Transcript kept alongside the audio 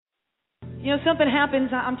You know, something happens,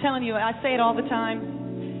 I'm telling you, I say it all the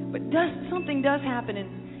time, but something does happen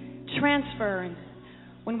in transfer and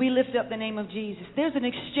when we lift up the name of Jesus. There's an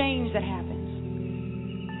exchange that happens.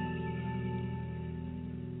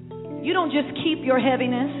 You don't just keep your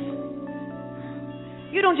heaviness.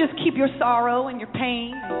 You don't just keep your sorrow and your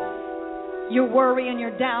pain, your worry and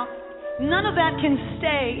your doubt. None of that can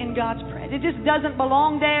stay in God's presence. It just doesn't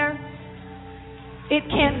belong there. It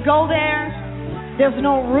can't go there. There's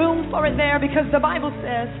no room for it there because the Bible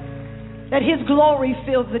says that His glory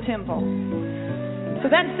fills the temple. So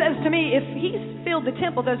that says to me, if He's filled the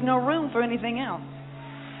temple, there's no room for anything else.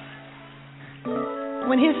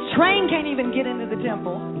 When His train can't even get into the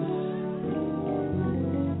temple,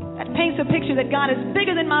 that paints a picture that God is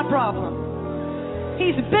bigger than my problem.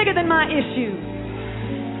 He's bigger than my issue.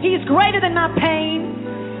 He's greater than my pain.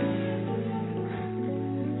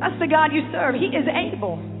 That's the God you serve. He is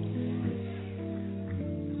able.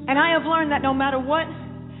 And I have learned that no matter what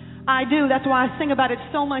I do, that's why I sing about it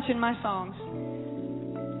so much in my songs.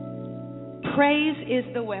 Praise is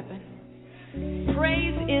the weapon.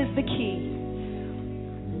 Praise is the key.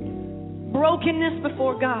 Brokenness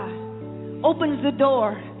before God opens the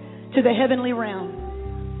door to the heavenly realm.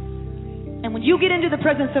 And when you get into the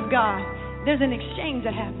presence of God, there's an exchange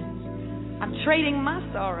that happens. I'm trading my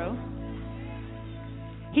sorrow.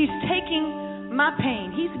 He's taking my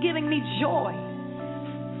pain. He's giving me joy.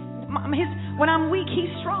 When I'm weak, He's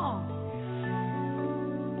strong.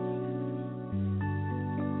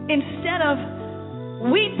 Instead of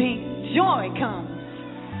weeping, joy comes.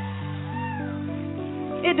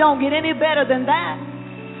 It don't get any better than that.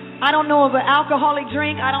 I don't know of an alcoholic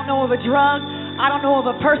drink. I don't know of a drug. I don't know of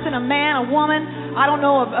a person, a man, a woman. I don't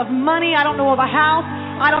know of money. I don't know of a house.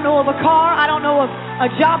 I don't know of a car. I don't know of a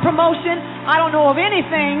job promotion. I don't know of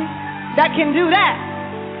anything that can do that.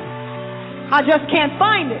 I just can't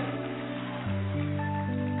find it.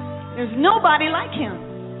 There's nobody like Him.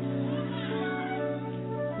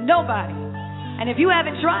 Nobody. And if you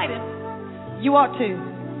haven't tried Him, you ought to.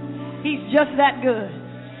 He's just that good.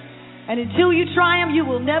 And until you try Him, you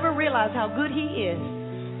will never realize how good He is.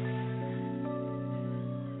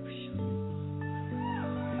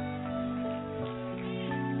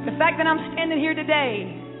 The fact that I'm standing here today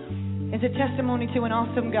is a testimony to an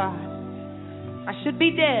awesome God. I should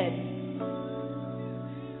be dead.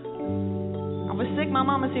 I was sick. My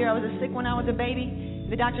mama's here. I was sick when I was a baby.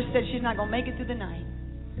 The doctor said she's not going to make it through the night.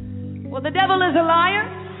 Well, the devil is a liar.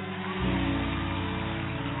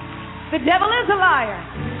 The devil is a liar.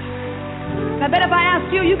 I bet if I ask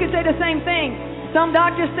you, you could say the same thing. Some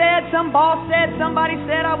doctor said, some boss said, somebody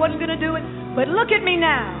said I wasn't going to do it. But look at me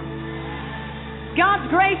now. God's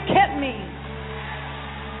grace kept me.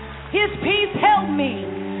 His peace held me.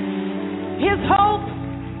 His hope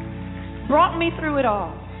brought me through it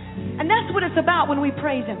all. And that's what it's about when we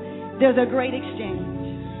praise Him. There's a great exchange.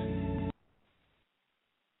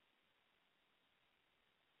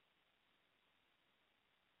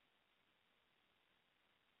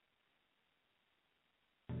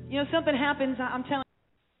 You know, something happens, I'm telling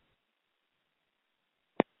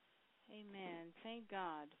you. Amen. Thank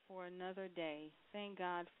God for another day. Thank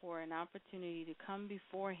God for an opportunity to come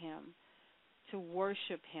before Him, to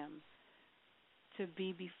worship Him, to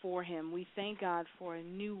be before Him. We thank God for a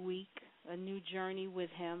new week, a new journey with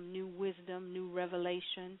Him, new wisdom, new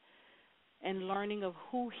revelation, and learning of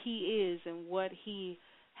who He is and what He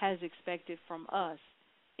has expected from us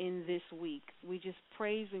in this week. We just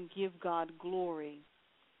praise and give God glory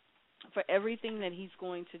for everything that He's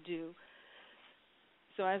going to do.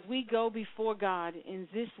 So as we go before God in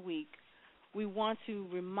this week, we want to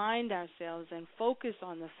remind ourselves and focus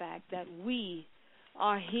on the fact that we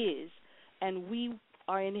are His and we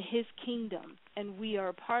are in His kingdom and we are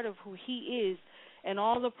a part of who He is, and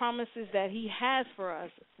all the promises that He has for us,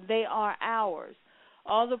 they are ours.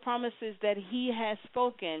 All the promises that He has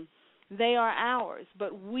spoken, they are ours,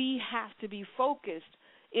 but we have to be focused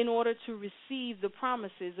in order to receive the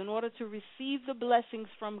promises, in order to receive the blessings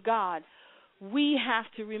from God. We have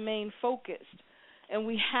to remain focused, and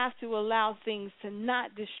we have to allow things to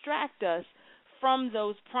not distract us from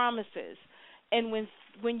those promises. And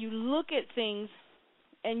when you look at things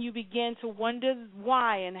and you begin to wonder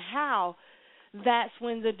why and how, that's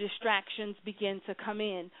when the distractions begin to come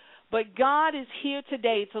in. But God is here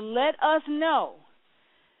today to let us know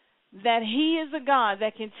that He is a God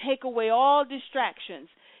that can take away all distractions.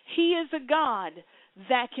 He is a God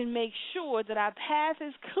that can make sure that our path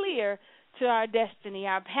is clear to our destiny.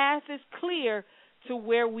 Our path is clear to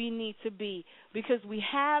where we need to be because we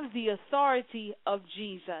have the authority of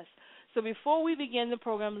Jesus. So before we begin the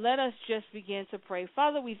program, let us just begin to pray.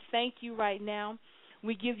 Father, we thank You right now.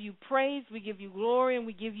 We give you praise, we give you glory, and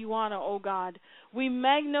we give you honor, O God. We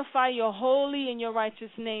magnify your holy and your righteous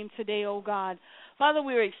name today, O God. Father,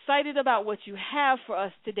 we're excited about what you have for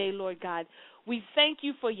us today, Lord God. We thank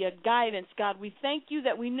you for your guidance, God. We thank you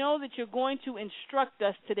that we know that you're going to instruct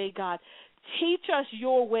us today, God. Teach us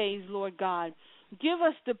your ways, Lord God. Give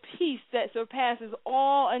us the peace that surpasses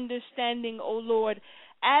all understanding, O Lord,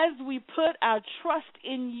 as we put our trust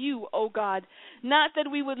in you, O God. Not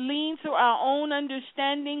that we would lean to our own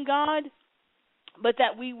understanding, God, but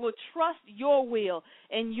that we will trust your will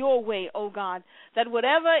and your way, O God. That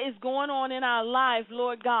whatever is going on in our lives,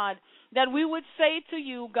 Lord God, that we would say to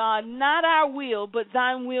you, God, not our will, but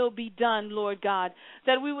thine will be done, Lord God.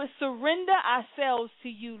 That we would surrender ourselves to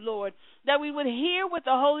you, Lord. That we would hear what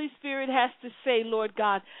the Holy Spirit has to say, Lord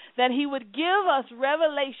God. That he would give us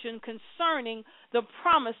revelation concerning the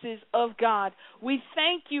promises of God. We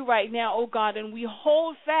thank you right now, O God, and we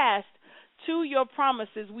hold fast to your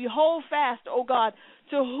promises. We hold fast, O God,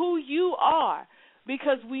 to who you are,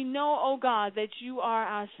 because we know, O God, that you are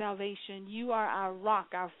our salvation. You are our rock,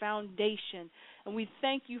 our foundation. And we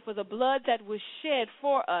thank you for the blood that was shed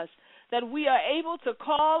for us, that we are able to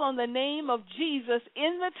call on the name of Jesus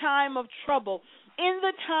in the time of trouble, in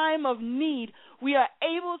the time of need. We are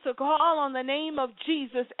able to call on the name of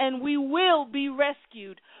Jesus, and we will be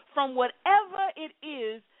rescued from whatever it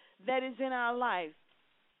is that is in our life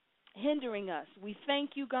hindering us. We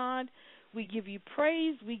thank you, God. We give you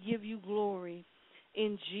praise. We give you glory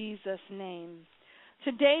in Jesus' name.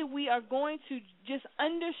 Today we are going to just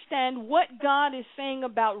understand what God is saying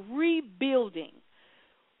about rebuilding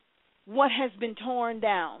what has been torn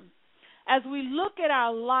down. As we look at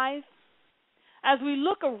our life, as we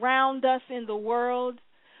look around us in the world,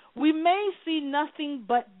 we may see nothing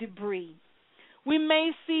but debris. We may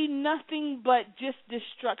see nothing but just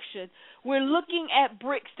destruction. We're looking at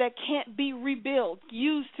bricks that can't be rebuilt,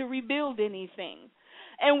 used to rebuild anything.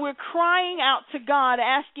 And we're crying out to God,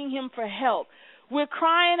 asking him for help. We're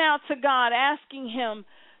crying out to God, asking him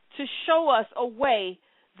to show us a way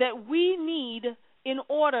that we need in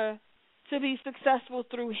order to be successful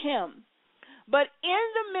through him. But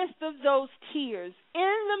in the midst of those tears,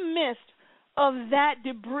 in the midst of that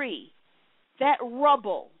debris, that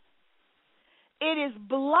rubble, it is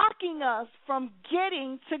blocking us from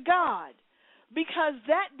getting to God, because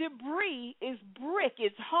that debris is brick.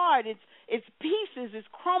 It's hard. It's pieces. It's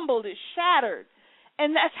crumbled. It's shattered.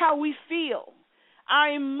 And that's how we feel.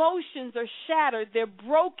 Our emotions are shattered. They're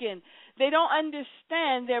broken. They don't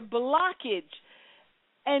understand their blockage.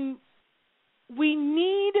 And we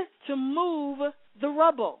need to move the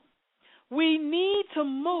rubble. We need to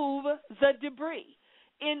move the debris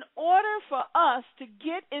in order for us to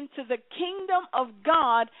get into the kingdom of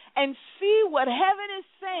God and see what heaven is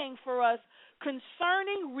saying for us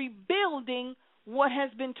concerning rebuilding what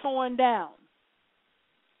has been torn down.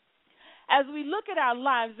 As we look at our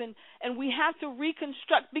lives and we have to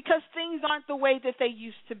reconstruct, because things aren't the way that they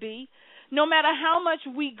used to be. No matter how much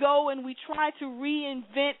we go and we try to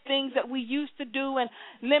reinvent things that we used to do, and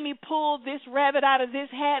let me pull this rabbit out of this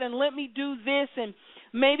hat and let me do this and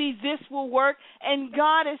maybe this will work. And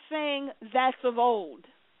God is saying that's of old.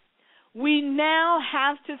 We now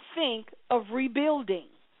have to think of rebuilding,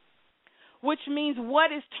 which means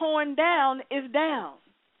what is torn down is down.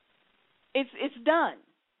 It's done.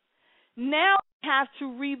 Now we have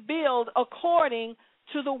to rebuild according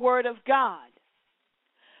to the Word of God.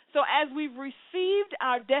 So as we've received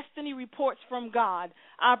our destiny reports from God,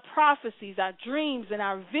 our prophecies, our dreams, and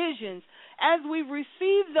our visions, as we've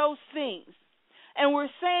received those things, and we're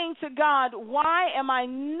saying to God, why am I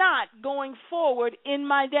not going forward in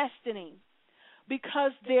my destiny?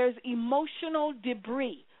 Because there's emotional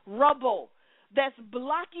debris, rubble, that's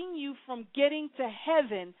blocking you from getting to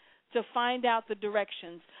heaven to find out the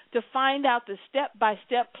directions, to find out the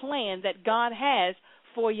step-by-step plan that God has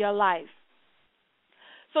for your life.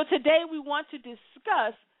 So today we want to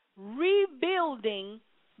discuss rebuilding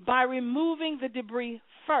by removing the debris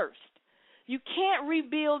first. You can't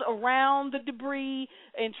rebuild around the debris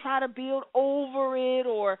and try to build over it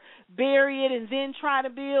or bury it and then try to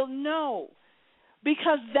build. No,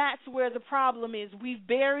 because that's where the problem is. We've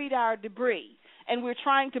buried our debris and we're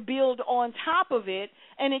trying to build on top of it,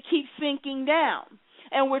 and it keeps sinking down.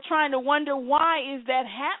 And we're trying to wonder, why is that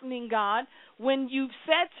happening, God, when you've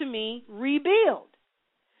said to me, rebuild?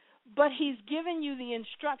 But he's given you the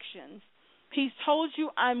instructions. He's told you,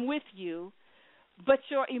 I'm with you, but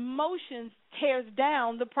your emotions tears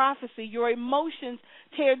down the prophecy. Your emotions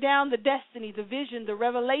tear down the destiny, the vision, the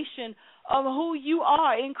revelation of who you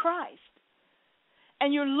are in Christ.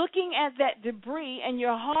 And you're looking at that debris and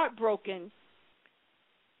you're heartbroken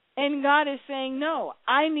And God is saying, no,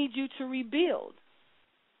 I need you to rebuild.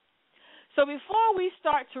 So before we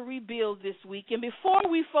start to rebuild this week, and before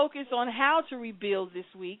we focus on how to rebuild this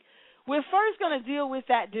week, we're first going to deal with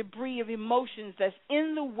that debris of emotions that's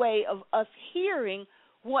in the way of us hearing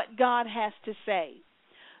what God has to say.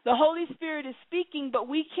 The Holy Spirit is speaking, but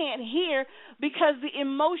we can't hear because the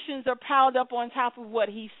emotions are piled up on top of what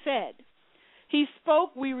He said. He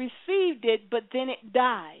spoke, we received it, but then it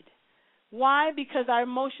died. Why? Because our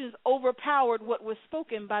emotions overpowered what was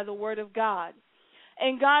spoken by the Word of God.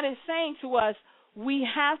 And God is saying to us, we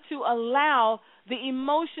have to allow the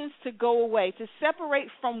emotions to go away, to separate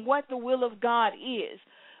from what the will of God is,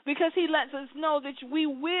 because He lets us know that we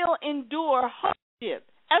will endure hardship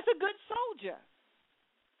as a good soldier.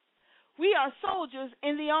 We are soldiers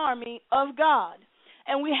in the army of God,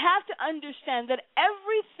 and we have to understand that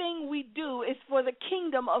everything we do is for the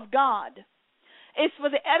kingdom of God. It's for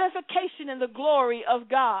the edification and the glory of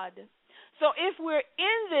God. So if we're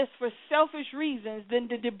in this for selfish reasons, then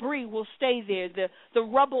the debris will stay there. The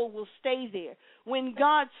rubble will stay there. When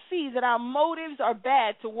God sees that our motives are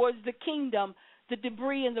bad towards the kingdom, the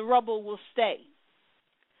debris and the rubble will stay.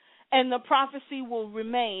 And the prophecy will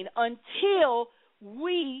remain until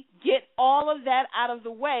we get all of that out of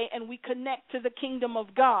the way and we connect to the kingdom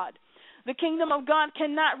of God. The kingdom of God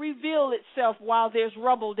cannot reveal itself while there's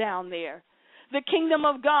rubble down there. The kingdom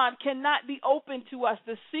of God cannot be open to us,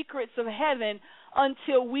 the secrets of heaven,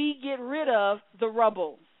 until we get rid of the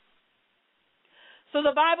rubble. So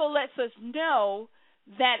the Bible lets us know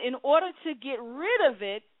that in order to get rid of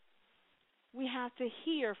it, we have to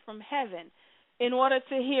hear from heaven. In order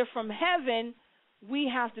to hear from heaven, we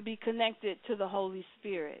have to be connected to the Holy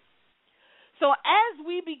Spirit. So as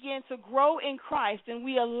we begin to grow in Christ and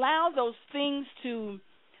we allow those things to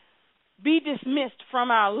be dismissed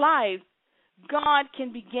from our life, God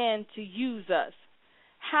can begin to use us.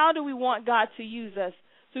 How do we want God to use us?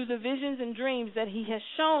 Through the visions and dreams that He has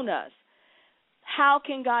shown us. How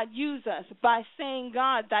can God use us? By saying,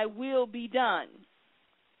 God, thy will be done.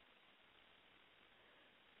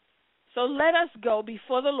 So let us go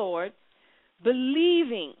before the Lord,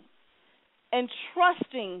 believing and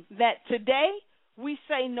trusting that today we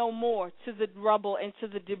say no more to the rubble and to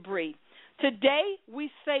the debris. Today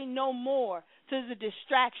we say no more to the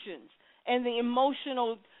distractions and the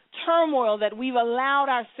emotional turmoil that we've allowed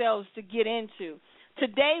ourselves to get into.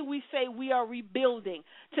 Today we say we are rebuilding.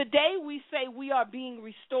 Today we say we are being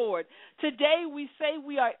restored. Today we say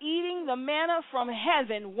we are eating the manna from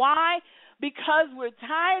heaven. Why? Because we're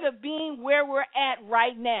tired of being where we're at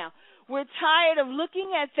right now. We're tired of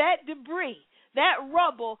looking at that debris, that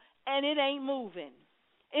rubble, and it ain't moving.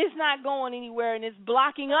 It's not going anywhere, and it's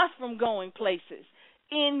blocking us from going places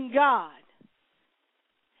in God.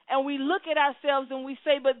 And we look at ourselves and we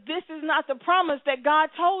say, but this is not the promise that God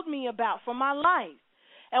told me about for my life.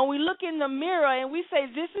 And we look in the mirror and we say,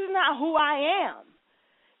 this is not who I am.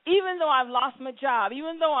 Even though I've lost my job,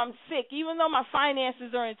 even though I'm sick, even though my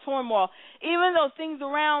finances are in turmoil, even though things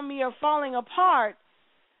around me are falling apart,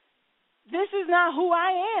 this is not who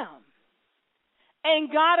I am.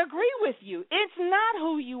 And God agree with you. It's not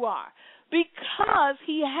who you are, because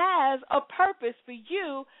He has a purpose for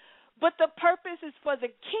you. But the purpose is for the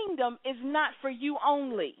kingdom, is not for you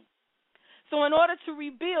only. So in order to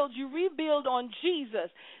rebuild, you rebuild on Jesus.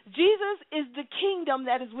 Jesus is the kingdom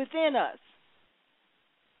that is within us.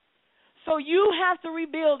 So you have to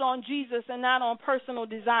rebuild on Jesus and not on personal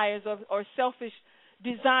desires or selfish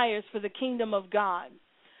desires for the kingdom of God.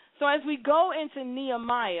 So as we go into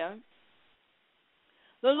Nehemiah,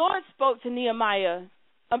 the Lord spoke to Nehemiah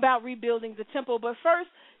about rebuilding the temple. But first,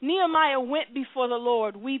 Nehemiah went before the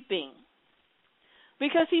Lord weeping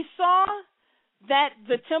because he saw that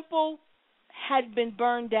the temple had been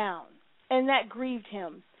burned down, and that grieved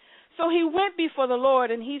him. So he went before the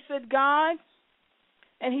Lord, and he said, God,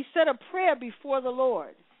 and he said a prayer before the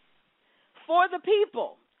Lord for the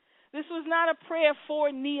people. This was not a prayer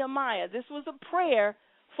for Nehemiah. This was a prayer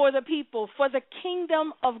for the people, for the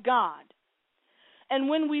kingdom of God. And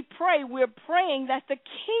when we pray, we're praying that the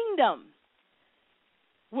kingdom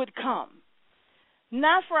would come,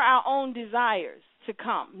 not for our own desires to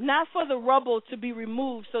come, not for the rubble to be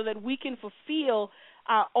removed so that we can fulfill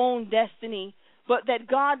our own destiny, but that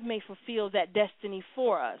God may fulfill that destiny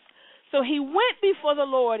for us. So he went before the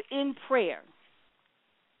Lord in prayer,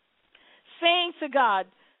 saying to God,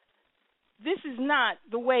 this is not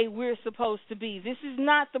the way we're supposed to be. This is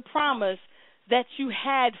not the promise that you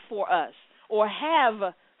had for us or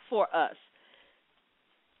have for us.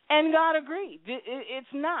 And God agreed. It's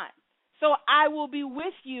not. So I will be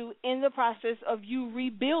with you in the process of you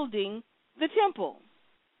rebuilding the temple.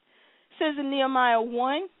 It says in Nehemiah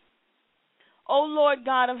 1, O Lord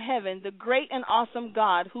God of heaven, the great and awesome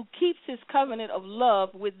God who keeps his covenant of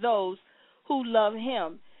love with those who love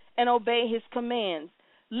him and obey his commands.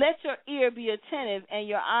 Let your ear be attentive and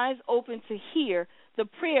your eyes open to hear the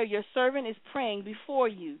prayer your servant is praying before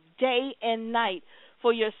you day and night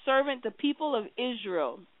for your servant, the people of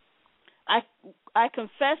Israel. I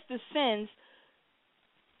confess the sins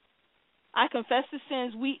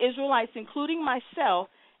we Israelites, including myself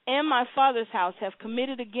and my father's house, have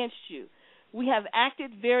committed against you. We have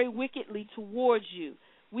acted very wickedly towards you.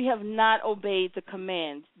 We have not obeyed the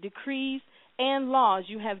commands, decrees, and laws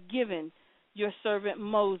you have given your servant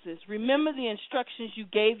Moses. Remember the instructions you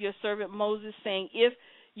gave your servant Moses, saying, if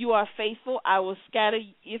you are faithful, I will scatter.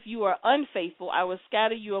 If you are unfaithful, I will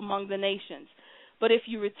scatter you among the nations. But if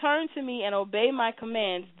you return to me and obey my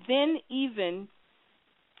commands, then even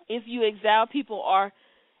if you exile people or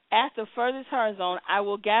at the furthest horizon, I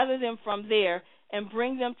will gather them from there and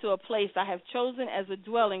bring them to a place I have chosen as a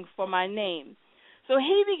dwelling for my name. So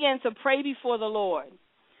he began to pray before the Lord,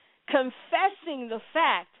 confessing the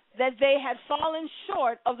fact that they had fallen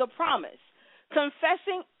short of the promise,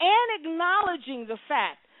 confessing and acknowledging the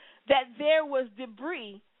fact that there was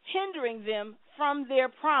debris hindering them from their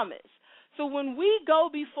promise. So when we go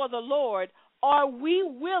before the Lord, are we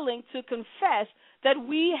willing to confess that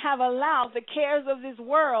we have allowed the cares of this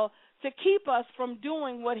world to keep us from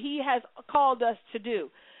doing what he has called us to do?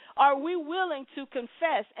 Are we willing to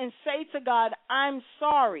confess and say to God, I'm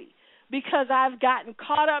sorry because I've gotten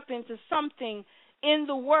caught up into something in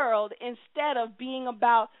the world instead of being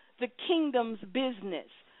about the kingdom's business?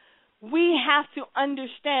 We have to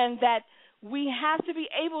understand that we have to be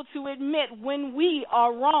able to admit when we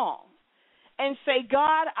are wrong and say,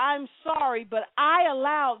 God, I'm sorry, but I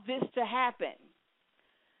allowed this to happen.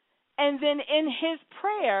 And then in his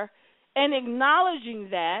prayer and acknowledging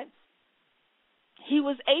that, he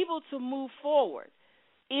was able to move forward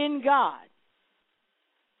in God.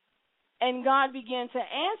 And God began to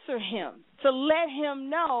answer him, to let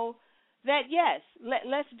him know that, yes,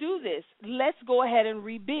 let's do this. Let's go ahead and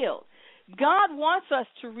rebuild. God wants us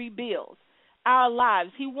to rebuild our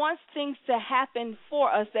lives. He wants things to happen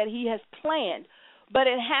for us that he has planned, but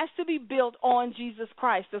it has to be built on Jesus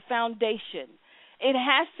Christ, the foundation. It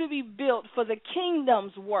has to be built for the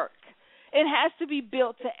kingdom's work. It has to be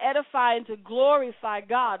built to edify and to glorify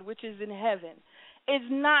God, which is in heaven. It's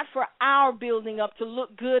not for our building up to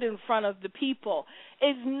look good in front of the people.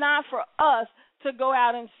 It's not for us to go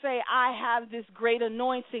out and say, I have this great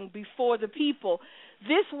anointing before the people.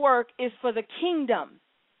 This work is for the kingdom.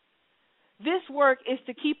 This work is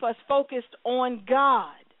to keep us focused on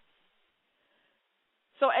God.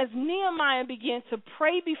 So as Nehemiah began to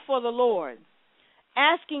pray before the Lord,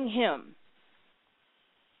 asking him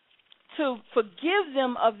to forgive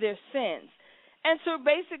them of their sins and to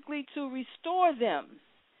basically to restore them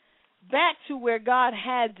back to where God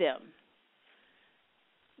had them,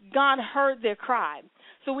 God heard their cry.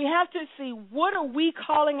 So we have to see, what are we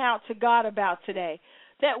calling out to God about today?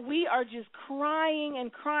 That we are just crying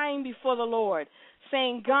and crying before the Lord,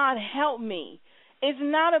 saying, God, help me. It's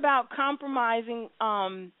not about compromising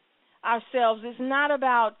ourselves. It's not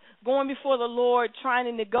about going before the Lord trying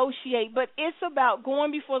to negotiate, but it's about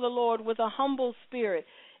going before the Lord with a humble spirit.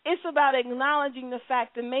 It's about acknowledging the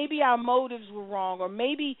fact that maybe our motives were wrong, or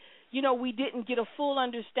maybe, we didn't get a full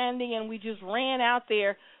understanding and we just ran out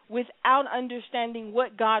there without understanding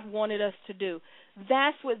what God wanted us to do.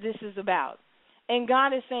 That's what this is about. And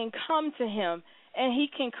God is saying, come to him, and he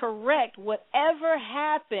can correct whatever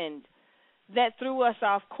happened that threw us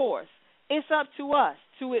off course. It's up to us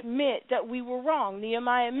to admit that we were wrong.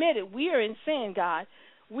 Nehemiah admitted, we are in sin, God.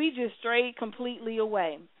 We just strayed completely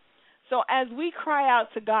away. So as we cry out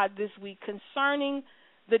to God this week concerning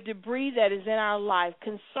the debris that is in our life,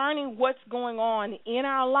 concerning what's going on in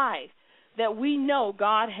our life that we know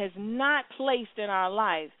God has not placed in our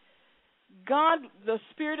life, God, the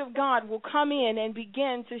Spirit of God, will come in and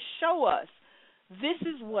begin to show us this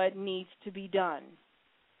is what needs to be done.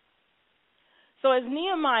 So as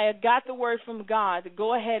Nehemiah got the word from God to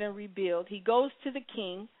go ahead and rebuild, he goes to the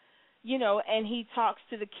king, and he talks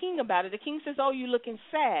to the king about it. The king says, oh, you're looking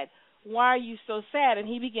sad. Why are you so sad? And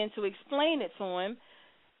he begins to explain it to him,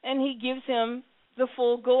 and he gives him the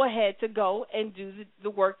full go-ahead to go and do the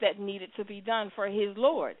work that needed to be done for his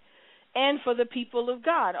Lord and for the people of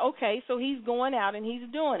God. Okay, so he's going out and he's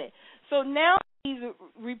doing it. So now he's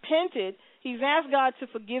repented. He's asked God to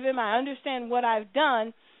forgive him. I understand what I've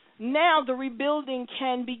done. Now the rebuilding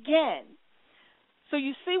can begin. So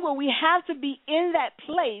you see where we have to be in that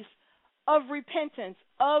place of repentance,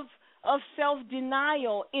 of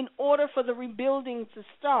self-denial in order for the rebuilding to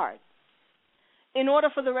start. in order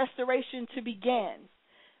for the restoration to begin.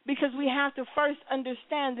 Because we have to first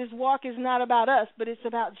understand this walk is not about us, but it's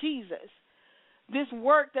about Jesus. This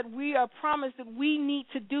work that we are promised that we need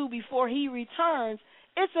to do before he returns,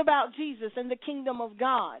 it's about Jesus and the kingdom of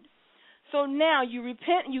God. So now you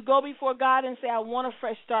repent and you go before God and say, I want a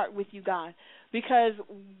fresh start with you, God, because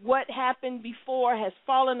what happened before has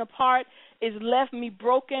fallen apart, it's left me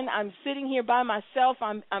broken. I'm sitting here by myself.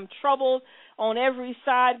 I'm troubled on every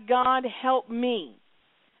side. God, help me.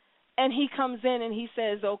 And he comes in and he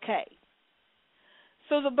says, okay.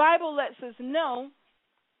 So the Bible lets us know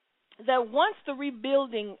that once the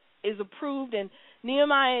rebuilding is approved and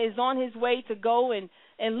Nehemiah is on his way to go and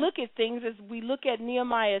look at things, as we look at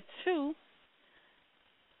Nehemiah 2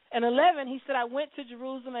 and 11, he said, I went to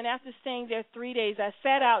Jerusalem, and after staying there 3 days, I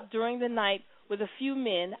sat out during the night with a few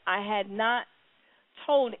men. I had not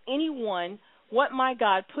told anyone what my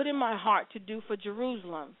God put in my heart to do for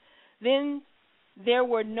Jerusalem. Then there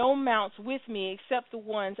were no mounts with me except the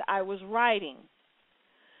ones I was riding.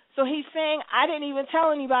 So he's saying, I didn't even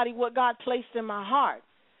tell anybody what God placed in my heart.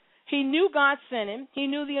 He knew God sent him. He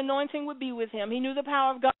knew the anointing would be with him. He knew the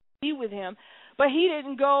power of God would be with him. But he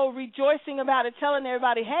didn't go rejoicing about it, telling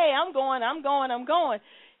everybody, hey, I'm going.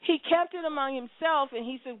 He kept it among himself, and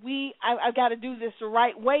he said, I've got to do this the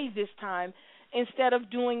right way this time instead of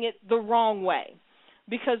doing it the wrong way,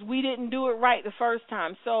 because we didn't do it right the first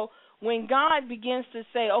time. So when God begins to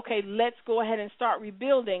say, okay, let's go ahead and start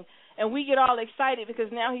rebuilding, and we get all excited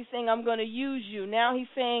because now he's saying, I'm going to use you. Now he's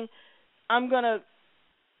saying, I'm going to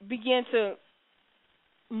begin to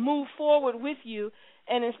move forward with you.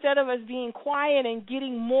 And instead of us being quiet and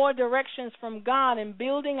getting more directions from God and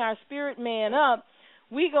building our spirit man up,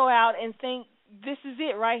 we go out and think, this is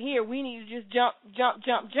it right here. We need to just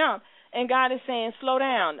jump. And God is saying, slow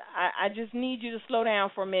down. I just need you to slow down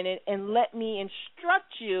for a minute and let me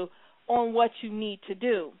instruct you on what you need to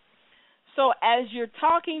do. So as you're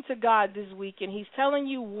talking to God this week and he's telling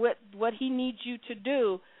you what he needs you to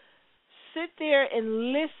do, sit there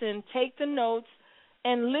and listen, take the notes,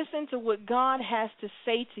 and listen to what God has to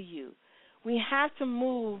say to you. We have to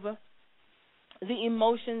move the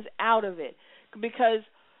emotions out of it, because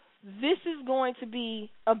this is going to be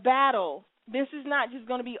a battle. This is not just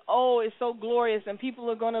going to be, oh, it's so glorious and people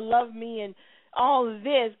are going to love me and all of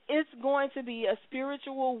this. It's going to be a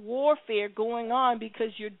spiritual warfare going on, because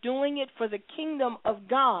you're doing it for the kingdom of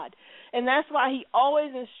God. And that's why he always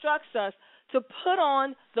instructs us to put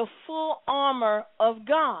on the full armor of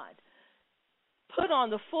God. Put on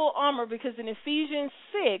the full armor, because in Ephesians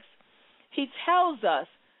 6, he tells us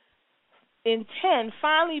in 10,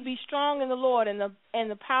 finally be strong in the Lord and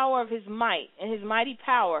the power of his might and his mighty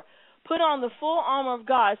power. Put on the full armor of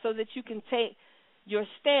God so that you can take your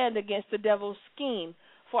stand against the devil's scheme.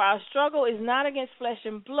 For our struggle is not against flesh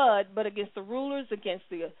and blood, but against the rulers, against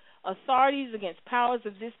the authorities, against powers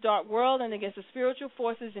of this dark world, and against the spiritual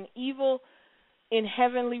forces in evil in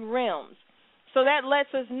heavenly realms. So that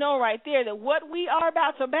lets us know right there that what we are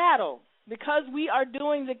about to battle, because we are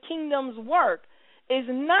doing the kingdom's work, is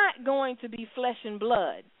not going to be flesh and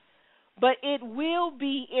blood, but it will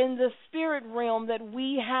be in the spirit realm that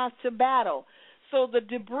we have to battle. So the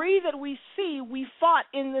debris that we see, we fought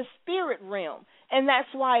in the spirit realm, and that's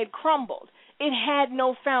why it crumbled. It had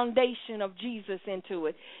no foundation of Jesus into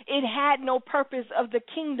it. It had no purpose of the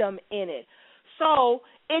kingdom in it. So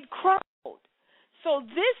it crumbled. So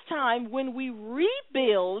this time when we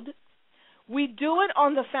rebuild, we do it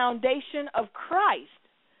on the foundation of Christ.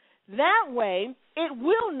 That way, it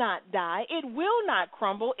will not die. It will not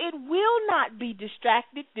crumble. It will not be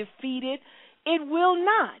distracted, defeated. It will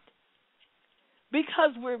not.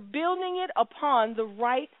 Because we're building it upon the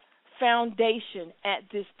right foundation at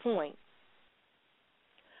this point.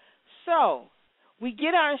 So, we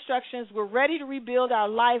get our instructions. We're ready to rebuild our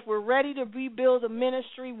life. We're ready to rebuild a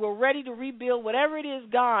ministry. We're ready to rebuild whatever it is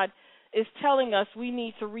God is telling us we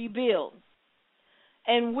need to rebuild.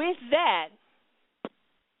 And with that,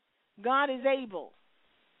 God is able.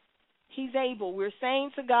 He's able. We're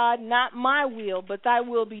saying to God, not my will, but thy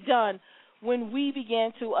will be done, when we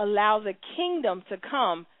begin to allow the kingdom to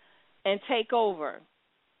come and take over.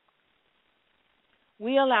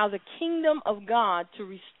 We allow the kingdom of God to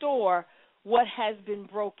restore what has been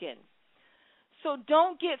broken. So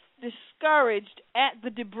don't get discouraged at the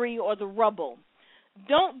debris or the rubble.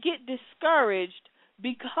 Don't get discouraged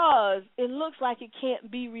because it looks like it can't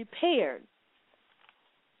be repaired.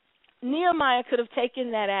 Nehemiah could have taken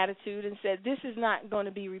that attitude and said, this is not going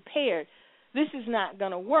to be repaired. This is not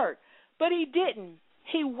going to work. But he didn't.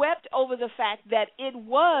 He wept over the fact that it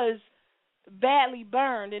was badly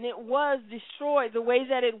burned and it was destroyed the way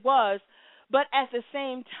that it was. But at the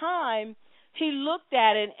same time, he looked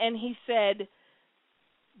at it and he said,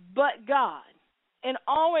 but God. And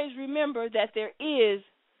always remember that there is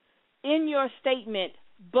in your statement,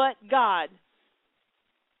 but God.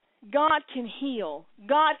 God can heal.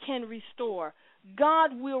 God can restore.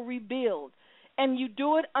 God will rebuild. And you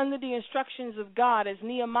do it under the instructions of God, as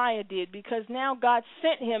Nehemiah did, because now God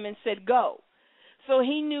sent him and said, go. So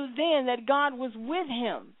he knew then that God was with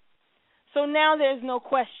him. So now there's no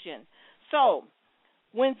question. So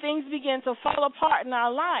when things begin to fall apart in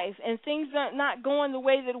our lives and things are not going the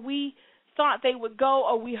way that we thought they would go,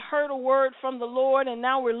 or we heard a word from the Lord and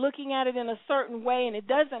now we're looking at it in a certain way and it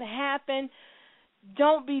doesn't happen,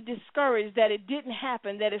 don't be discouraged that it didn't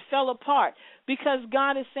happen, that it fell apart, because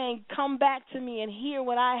God is saying, come back to me and hear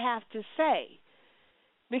what I have to say.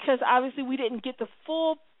 Because obviously we didn't get the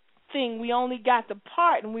full thing, we only got the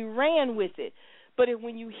part and we ran with it. But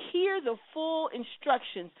when you hear the full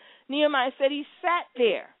instructions, Nehemiah said he sat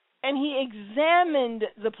there and he examined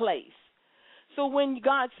the place. So when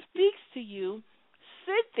God speaks to you,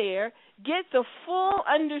 sit there, get the full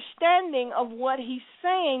understanding of what he's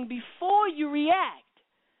saying before you react,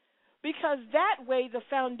 because that way the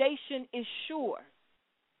foundation is sure.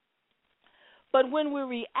 But when we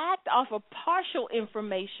react off of partial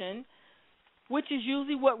information, which is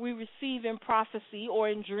usually what we receive in prophecy or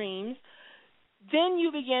in dreams, then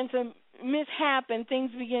you begin to mishap and things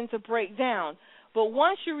begin to break down. But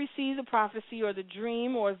once you receive the prophecy or the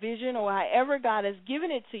dream or vision or however God has given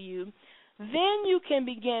it to you, then you can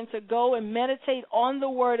begin to go and meditate on the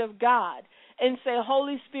Word of God and say,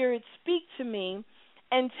 Holy Spirit, speak to me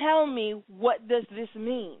and tell me, what does this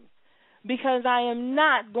mean? Because I am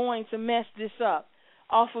not going to mess this up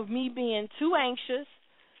off of me being too anxious,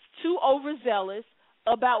 too overzealous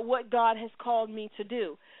about what God has called me to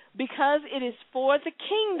do. Because it is for the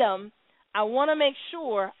kingdom, I want to make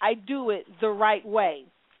sure I do it the right way.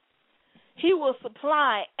 He will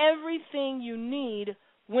supply everything you need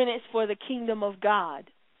when it's for the kingdom of God,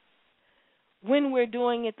 when we're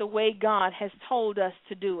doing it the way God has told us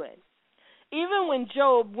to do it. Even when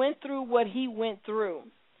Job went through what he went through,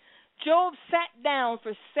 Job sat down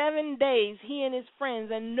for 7 days, he and his friends,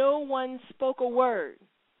 and no one spoke a word.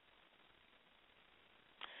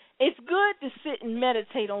 It's good to sit and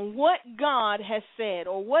meditate on what God has said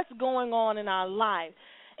or what's going on in our life,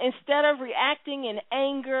 instead of reacting in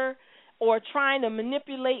anger or trying to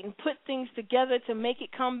manipulate and put things together to make it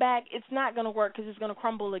come back. It's not going to work, because it's going to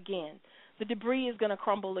crumble again. The debris is going to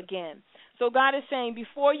crumble again. So God is saying,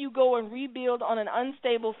 before you go and rebuild on an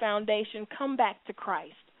unstable foundation, come back to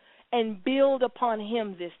Christ and build upon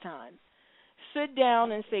him this time. Sit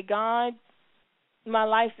down and say, God, my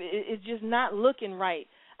life is just not looking right.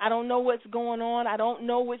 I don't know what's going on. I don't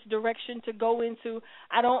know which direction to go into.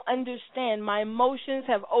 I don't understand. My emotions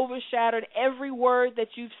have overshadowed every word that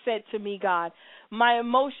you've said to me, God. My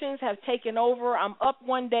emotions have taken over. I'm up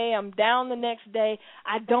one day. I'm down the next day.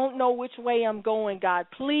 I don't know which way I'm going, God.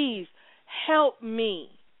 Please help me.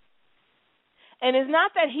 And it's not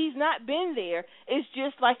that he's not been there. It's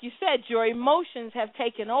just like you said, your emotions have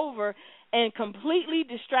taken over and completely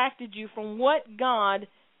distracted you from what God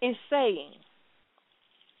is saying.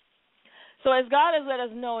 So as God has let us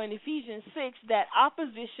know in Ephesians 6 that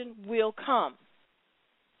opposition will come.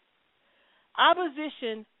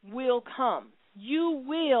 Opposition will come. You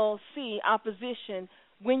will see opposition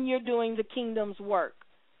when you're doing the kingdom's work.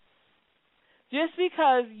 Just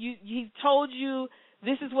because he told you,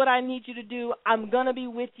 this is what I need you to do, I'm going to be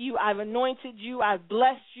with you, I've anointed you, I've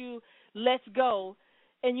blessed you, let's go.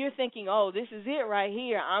 And you're thinking, oh, this is it right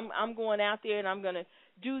here. I'm going out there and I'm going to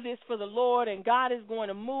do this for the Lord, and God is going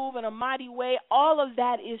to move in a mighty way. All of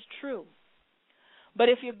that is true. But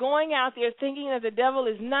if you're going out there thinking that the devil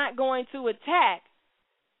is not going to attack,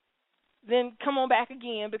 then come on back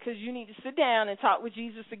again, because you need to sit down and talk with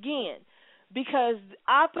Jesus again, because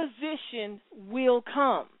opposition will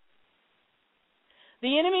come.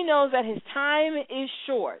 The enemy knows that his time is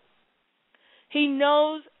short. He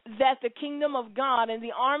knows that the kingdom of God and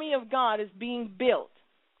the army of God is being built,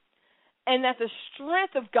 and that the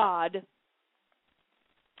strength of God,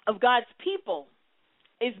 of God's people,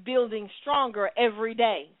 is building stronger every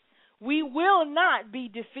day. We will not be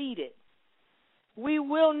defeated. We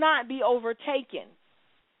will not be overtaken.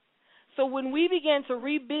 So when we begin to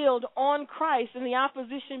rebuild on Christ and the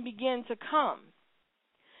opposition begin to come,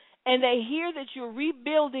 and they hear that you're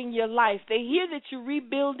rebuilding your life, they hear that you're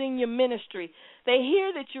rebuilding your ministry, they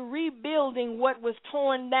hear that you're rebuilding what was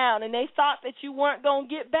torn down, and they thought that you weren't going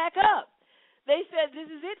to get back up. They said this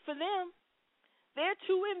is it for them. They're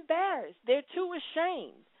too embarrassed. They're too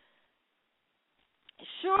ashamed.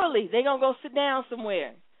 Surely they're going to go sit down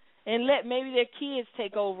somewhere and let maybe their kids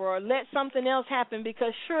take over or let something else happen,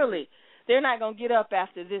 because surely they're not going to get up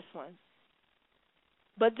after this one.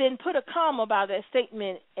 But then put a comma by that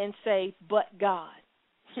statement and say, but God.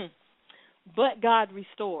 But God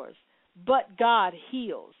restores. But God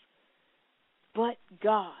heals. But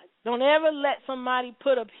God. Don't ever let somebody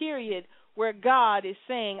put a period where God is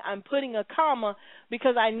saying, I'm putting a comma,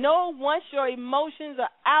 because I know once your emotions are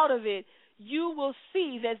out of it, you will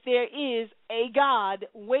see that there is a God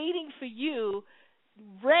waiting for you,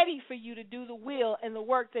 ready for you to do the will and the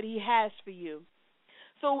work that he has for you.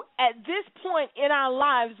 So at this point in our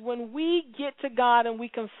lives, when we get to God and we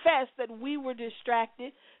confess that we were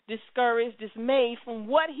distracted, discouraged, dismayed from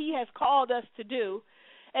what he has called us to do,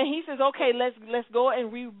 and he says, okay, let's go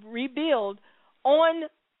and rebuild on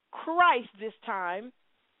Christ this time,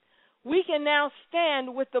 we can now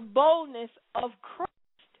stand with the boldness of Christ.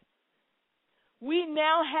 We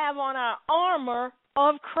now have on our armor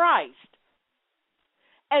of Christ,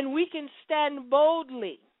 and we can stand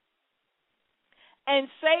boldly and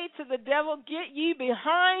say to the devil, get ye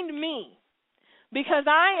behind me, because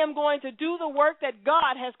I am going to do the work that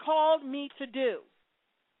God has called me to do.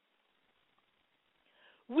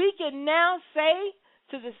 We can now say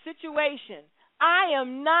to the situation, I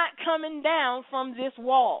am not coming down from this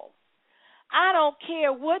wall. I don't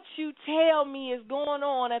care what you tell me is going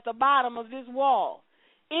on at the bottom of this wall,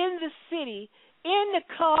 in the city, in the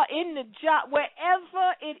car, in the job,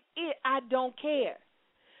 wherever it is, I don't care.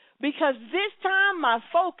 Because this time my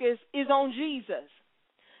focus is on Jesus.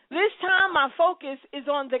 This time my focus is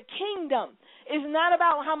on the kingdom. It's not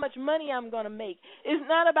about how much money I'm going to make. It's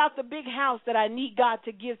not about the big house that I need God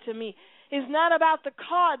to give to me. It's not about the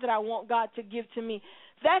car that I want God to give to me.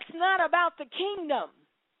 That's not about the kingdom.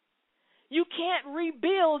 You can't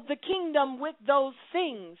rebuild the kingdom with those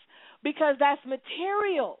things, because that's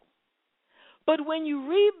material. But when you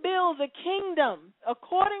rebuild the kingdom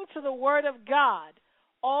according to the word of God,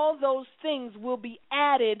 all those things will be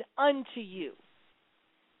added unto you.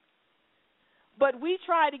 But we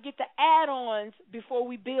try to get the add-ons before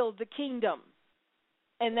we build the kingdom,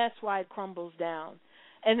 and that's why it crumbles down,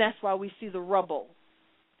 and that's why we see the rubble.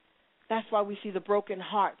 That's why we see the broken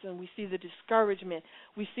hearts, and we see the discouragement.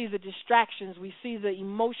 We see the distractions. We see the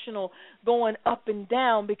emotional going up and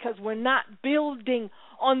down, because we're not building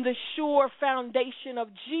on the sure foundation of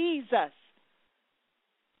Jesus.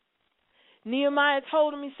 Nehemiah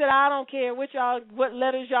told him, he said, I don't care what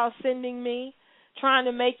letters y'all sending me, trying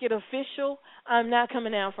to make it official. I'm not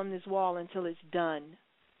coming down from this wall until it's done.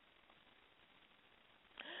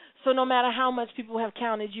 So no matter how much people have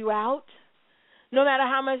counted you out, no matter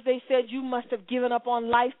how much they said you must have given up on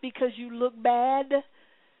life because you look bad.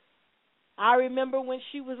 I remember when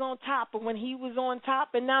she was on top, or when he was on top,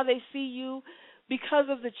 and now they see you because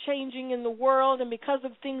of the changing in the world and because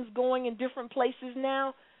of things going in different places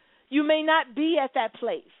now. You may not be at that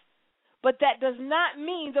place, but that does not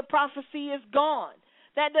mean the prophecy is gone.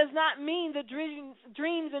 That does not mean the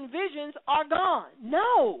dreams and visions are gone.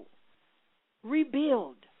 No.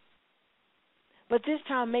 Rebuild. But this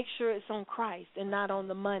time, make sure it's on Christ and not on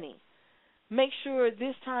the money. Make sure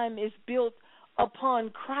this time is built upon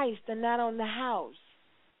Christ and not on the house.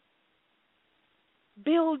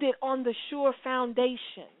 Build it on the sure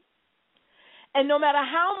foundation. And no matter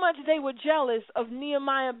how much they were jealous of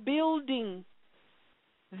Nehemiah building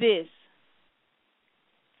this,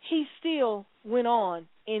 he still went on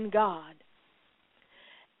in God.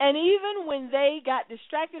 And even when they got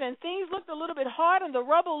distracted and things looked a little bit hard and the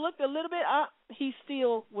rubble looked a little bit up, he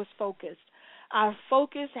still was focused. Our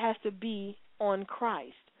focus has to be on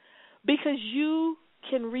Christ, because you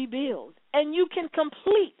can rebuild and you can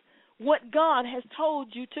complete what God has told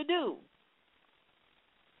you to do.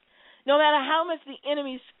 No matter how much the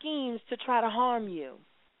enemy schemes to try to harm you,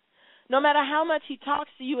 no matter how much he talks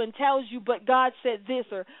to you and tells you, but God said this,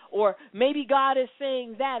 or maybe God is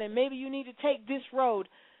saying that, and maybe you need to take this road,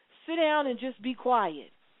 sit down and just be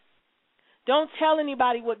quiet. Don't tell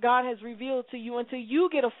anybody what God has revealed to you until you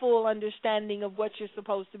get a full understanding of what you're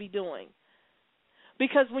supposed to be doing.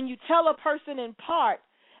 Because when you tell a person in part,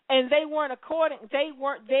 and they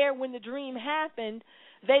weren't there when the dream happened,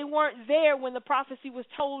 they weren't there when the prophecy was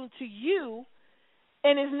told to you,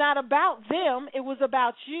 and it's not about them, it was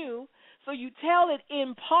about you. So you tell it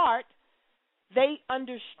in part, they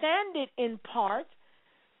understand it in part,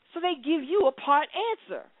 so they give you a part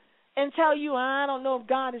answer and tell you, I don't know if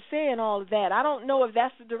God is saying all of that. I don't know if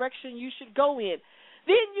that's the direction you should go in.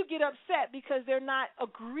 Then you get upset because they're not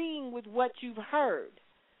agreeing with what you've heard.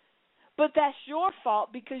 But that's your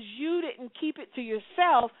fault, because you didn't keep it to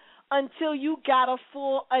yourself until you got a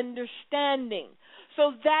full understanding.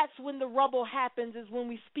 So that's when the rubble happens, is when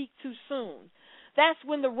we speak too soon. That's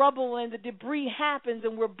when the rubble and the debris happens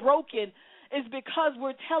and we're broken, is because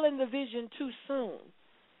we're telling the vision too soon.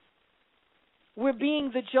 We're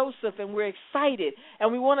being the Joseph and we're excited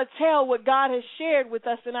and we want to tell what God has shared with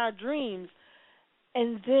us in our dreams,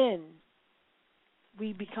 and then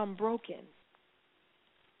we become broken.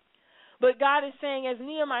 But God is saying, as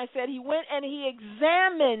Nehemiah said, he went and he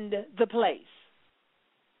examined the place.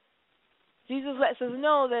 Jesus lets us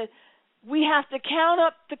know that we have to count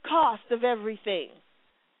up the cost of everything,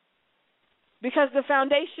 because the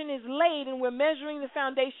foundation is laid and we're measuring the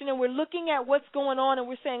foundation and we're looking at what's going on and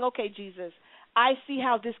we're saying, okay, Jesus, I see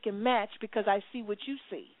how this can match because I see what you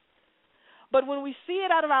see. But when we see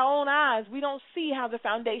it out of our own eyes, we don't see how the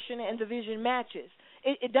foundation and the vision matches.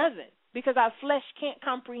 It doesn't, because our flesh can't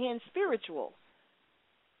comprehend spiritual.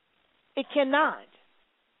 It cannot.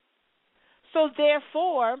 So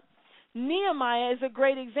therefore, Nehemiah is a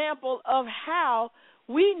great example of how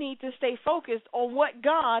we need to stay focused on what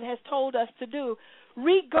God has told us to do,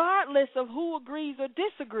 regardless of who agrees or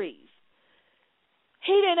disagrees.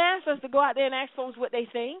 He didn't ask us to go out there and ask folks what they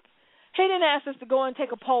think. He didn't ask us to go and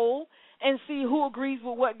take a poll and see who agrees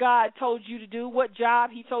with what God told you to do, what job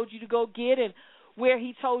he told you to go get, and where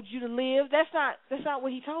he told you to live. That's not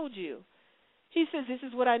what he told you. He says, this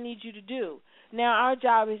is what I need you to do. Now our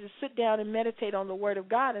job is to sit down and meditate on the word of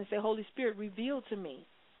God and say, Holy Spirit, reveal to me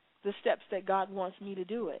the steps that God wants me to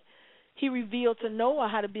do it. He revealed to Noah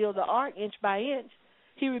how to build the ark inch by inch.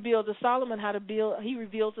 He revealed to Solomon how to build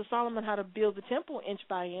the temple inch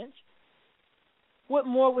by inch. What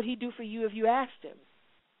more would he do for you if you asked him?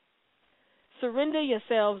 Surrender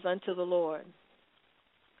yourselves unto the Lord.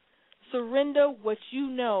 Surrender what you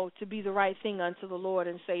know to be the right thing unto the Lord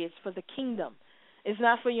and say it's for the kingdom. It's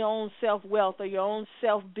not for your own self-wealth or your own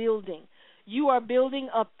self-building. You are building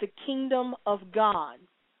up the kingdom of God,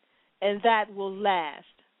 and that will last.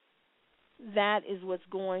 That is what's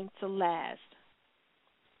going to last.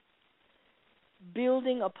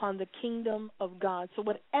 Building upon the kingdom of God. So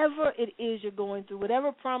whatever it is you're going through,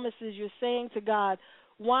 whatever promises you're saying to God,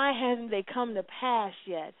 why hasn't they come to pass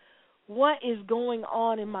yet? What is going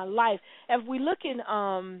on in my life? If we look in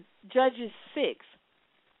Judges 6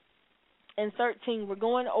 and 13, we're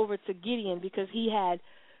going over to Gideon because he had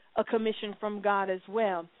a commission from God as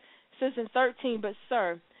well. It says in 13, but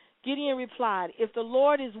sir, Gideon replied, if the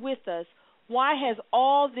Lord is with us, why has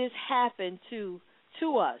all this happened to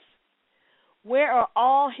us? Where are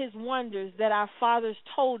all his wonders that our fathers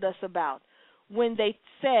told us about when they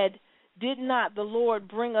said, did not the Lord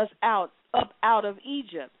bring us up out of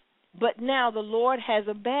Egypt? But now the Lord has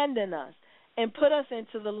abandoned us and put us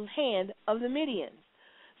into the hand of the Midians.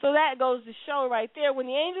 So that goes to show right there, when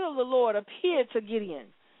the angel of the Lord appeared to Gideon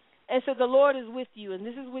and said, the Lord is with you and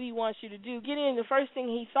this is what he wants you to do, Gideon, the first thing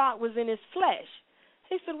he thought was in his flesh.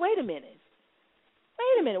 He said, wait a minute,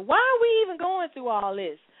 why are we even going through all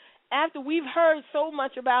this? After we've heard so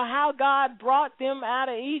much about how God brought them out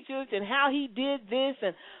of Egypt and how he did this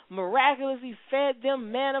and miraculously fed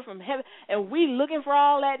them manna from heaven, and we looking for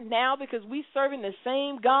all that now because we serving the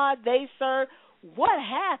same God they serve, what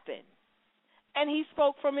happened? And he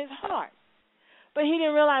spoke from his heart. But he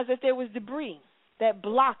didn't realize that there was debris that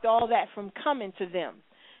blocked all that from coming to them.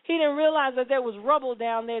 He didn't realize that there was rubble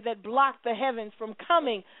down there that blocked the heavens from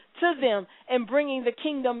coming to them and bringing the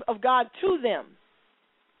kingdom of God to them.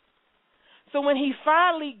 So when he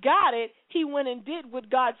finally got it, he went and did what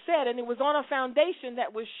God said, and it was on a foundation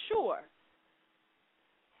that was sure.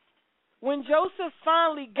 When Joseph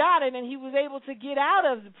finally got it and he was able to get out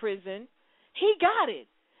of the prison, he got it,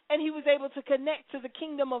 and he was able to connect to the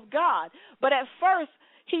kingdom of God. But at first,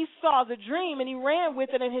 he saw the dream, and he ran with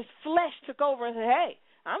it, and his flesh took over and said, hey,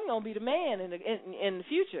 I'm going to be the man in the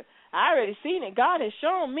future. I already seen it. God has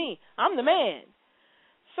shown me. I'm the man.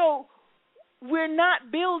 So we're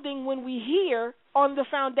not building when we hear on the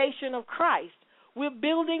foundation of Christ. We're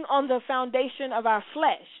building on the foundation of our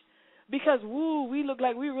flesh because, we look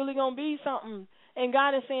like we're really going to be something. And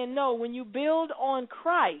God is saying, no, when you build on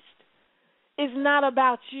Christ, it's not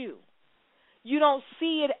about you. You don't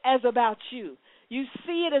see it as about you. You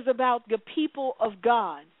see it as about the people of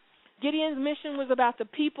God. Gideon's mission was about the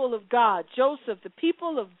people of God. Joseph, the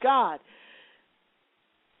people of God.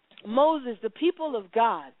 Moses, the people of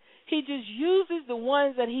God. He just uses the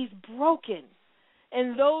ones that he's broken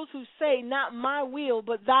and those who say, not my will,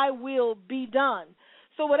 but thy will be done.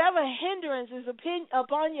 So whatever hindrance is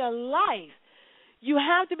upon your life, you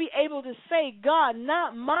have to be able to say, God,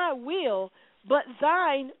 not my will, but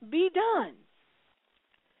thine be done.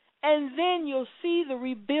 And then you'll see the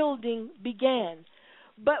rebuilding began.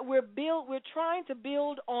 But we're trying to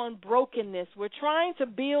build on brokenness. We're trying to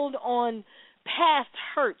build on past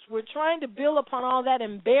hurts. We're trying to build upon all that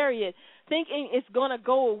and bury it, thinking it's going to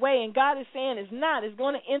go away. And God is saying it's not. It's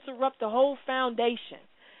going to interrupt the whole foundation.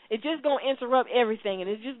 It's just going to interrupt everything, and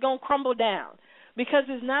it's just going to crumble down because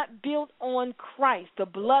it's not built on Christ, the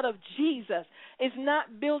blood of Jesus. It's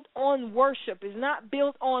not built on worship. It's not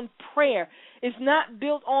built on prayer. It's not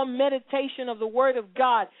built on meditation of the Word of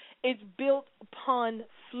God. It's built upon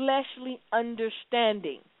fleshly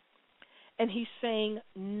understanding. And he's saying,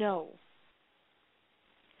 no.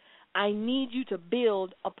 I need you to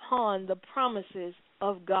build upon the promises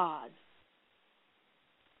of God.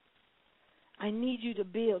 I need you to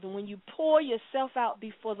build. And when you pour yourself out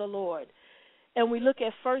before the Lord, and we look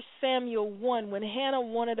at 1 Samuel 1, when Hannah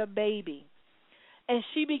wanted a baby, and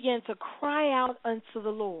she began to cry out unto the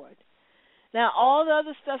Lord. Now, all the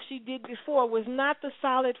other stuff she did before was not the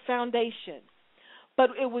solid foundation,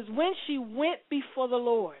 but it was when she went before the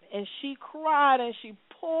Lord, and she cried and she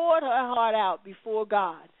poured her heart out before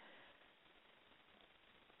God.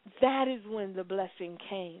 That is when the blessing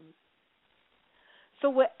came. So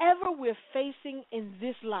whatever we're facing in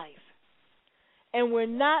this life, and we're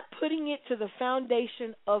not putting it to the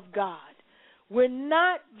foundation of God, we're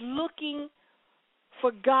not looking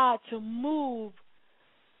for God to move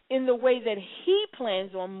in the way that He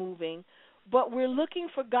plans on moving, but we're looking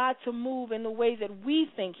for God to move in the way that we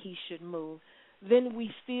think He should move, then we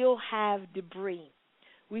still have debris.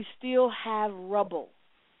 We still have rubble.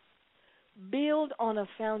 Build on a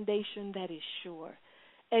foundation that is sure.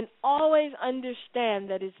 And always understand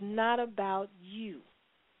that it's not about you.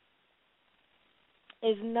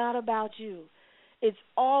 It's not about you. It's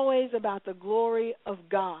always about the glory of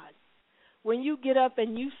God. When you get up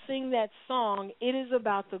and you sing that song, it is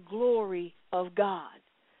about the glory of God.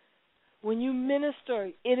 When you minister,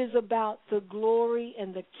 it is about the glory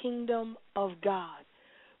and the kingdom of God,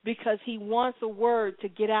 because He wants a word to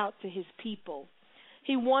get out to His people.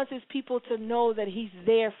 He wants His people to know that He's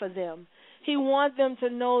there for them. He wants them to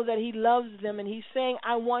know that He loves them, and He's saying,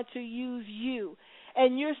 I want to use you.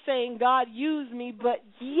 And you're saying, God, use me, but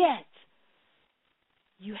yet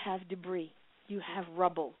you have debris. You have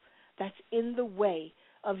rubble that's in the way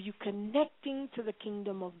of you connecting to the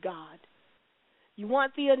kingdom of God. You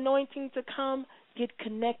want the anointing to come? Get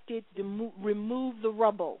connected, remove the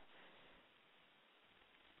rubble.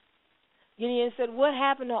 Gideon said, what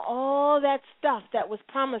happened to all that stuff that was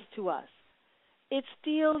promised to us? It's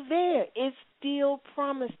still there. It's still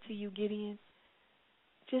promised to you, Gideon.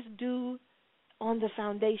 Just do on the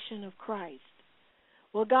foundation of Christ.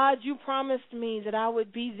 Well, God, you promised me that I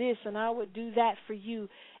would be this and I would do that for you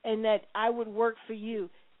and that I would work for you.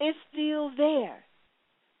 It's still there.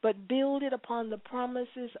 But build it upon the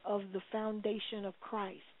promises of the foundation of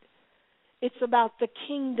Christ. It's about the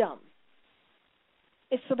kingdom.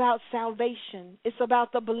 It's about salvation. It's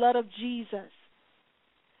about the blood of Jesus.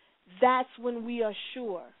 That's when we are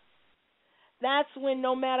sure. That's when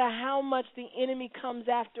no matter how much the enemy comes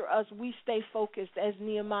after us, we stay focused as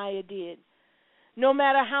Nehemiah did. No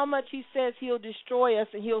matter how much he says he'll destroy us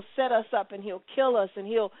and he'll set us up and he'll kill us and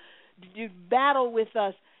he'll do battle with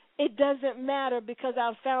us, it doesn't matter because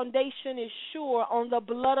our foundation is sure on the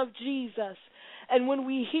blood of Jesus. And when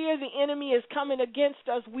we hear the enemy is coming against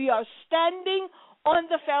us, we are standing on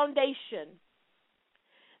the foundation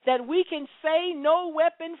that we can say no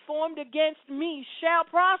weapon formed against me shall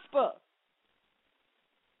prosper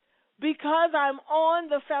because I'm on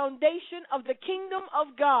the foundation of the kingdom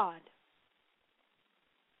of God.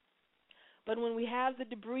 But when we have the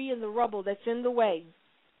debris and the rubble that's in the way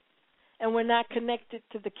and we're not connected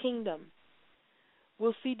to the kingdom,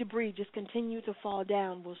 we'll see debris just continue to fall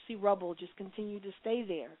down. We'll see rubble just continue to stay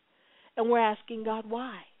there. And we're asking God,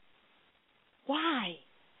 why? Why?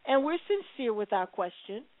 And we're sincere with our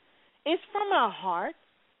question. It's from our heart.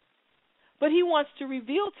 But He wants to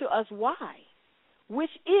reveal to us why, which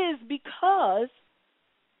is because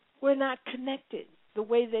we're not connected the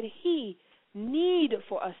way that He needed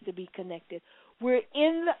for us to be connected. We're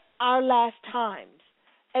in our last times,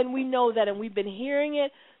 and we know that, and we've been hearing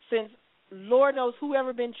it since Lord knows who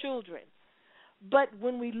ever been children. But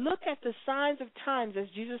when we look at the signs of times, as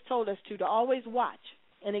Jesus told us to always watch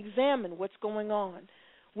and examine what's going on,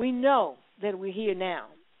 we know that we're here now.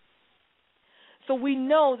 So we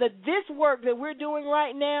know that this work that we're doing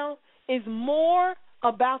right now is more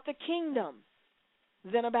about the kingdom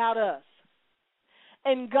than about us.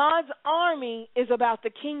 And God's army is about the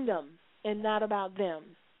kingdom and not about them.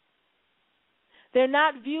 They're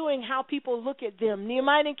not viewing how people look at them.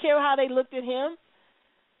 Nehemiah didn't care how they looked at him,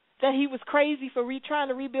 that he was crazy for trying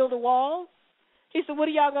to rebuild a wall. He said, what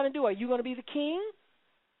are y'all going to do? Are you going to be the king?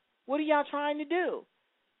 What are y'all trying to do?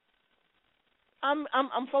 I'm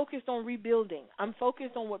focused on rebuilding. I'm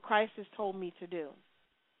focused on what Christ has told me to do.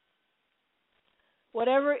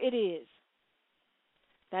 Whatever it is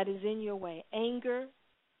that is in your way, anger,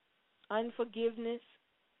 unforgiveness,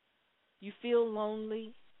 you feel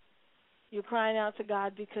lonely, you're crying out to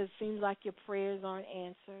God because it seems like your prayers aren't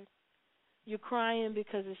answered. You're crying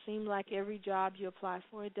because it seems like every job you apply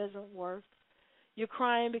for, it doesn't work. You're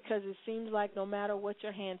crying because it seems like no matter what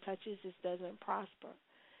your hand touches, it doesn't prosper.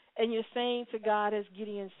 And you're saying to God, as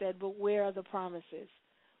Gideon said, but where are the promises?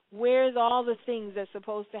 Where's all the things that's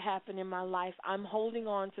supposed to happen in my life? I'm holding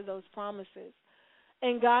on to those promises.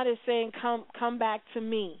 And God is saying, come back to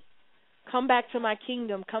me. Come back to my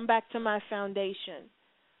kingdom. Come back to my foundation.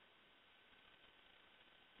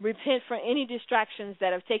 Repent for any distractions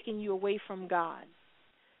that have taken you away from God.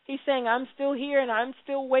 He's saying, I'm still here and I'm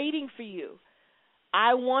still waiting for you.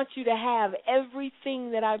 I want you to have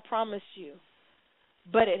everything that I promised you,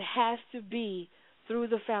 but it has to be through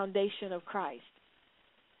the foundation of Christ.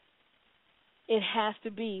 It has to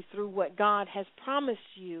be through what God has promised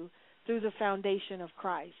you through the foundation of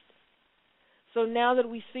Christ. So now that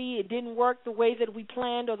we see it didn't work the way that we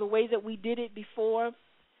planned or the way that we did it before,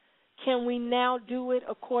 can we now do it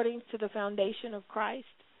according to the foundation of Christ?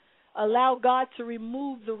 Allow God to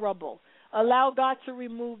remove the rubble. Allow God to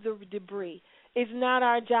remove the debris. It's not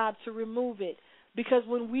our job to remove it, because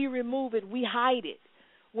when we remove it, we hide it.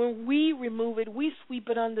 When we remove it, we sweep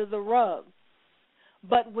it under the rug.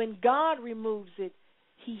 But when God removes it,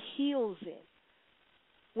 He heals it.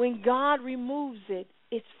 When God removes it,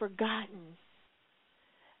 it's forgotten.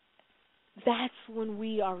 That's when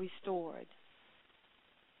we are restored.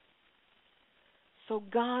 So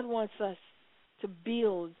God wants us to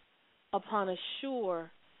build upon a sure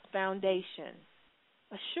foundation.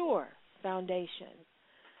 A sure foundation.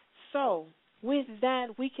 So, with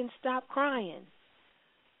that, we can stop crying.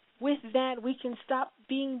 With that, we can stop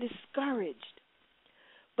being discouraged.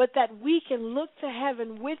 But that we can look to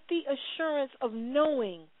heaven with the assurance of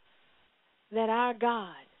knowing that our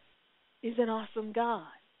God is an awesome God.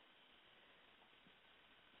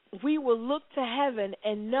 We will look to heaven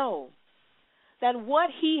and know that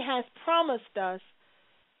what He has promised us,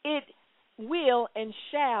 it will and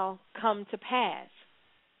shall come to pass.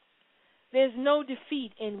 There's no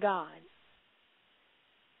defeat in God.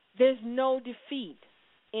 There's no defeat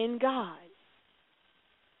in God,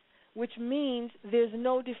 which means there's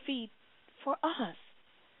no defeat for us,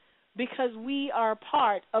 because we are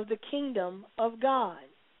part of the kingdom of God.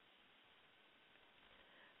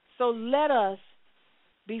 So let us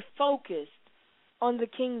be focused on the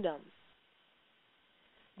kingdom.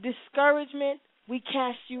 Discouragement, we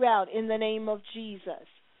cast you out in the name of Jesus.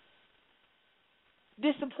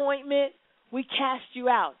 Disappointment, we cast you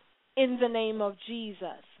out in the name of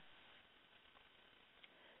Jesus.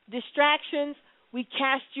 Distractions, we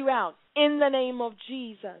cast you out in the name of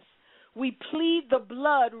Jesus. We plead the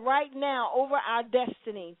blood right now over our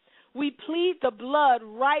destiny. We plead the blood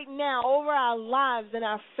right now over our lives and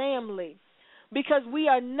our family, because we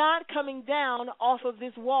are not coming down off of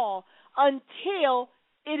this wall until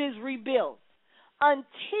it is rebuilt,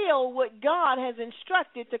 until what God has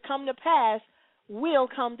instructed to come to pass will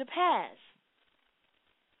come to pass.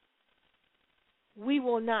 We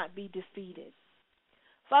will not be defeated.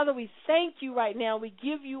 Father, we thank you right now. We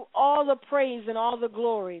give you all the praise and all the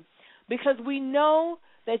glory, because we know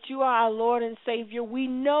that you are our Lord and Savior. We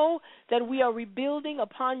know that we are rebuilding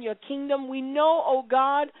upon your kingdom. We know, oh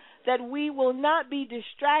God, that we will not be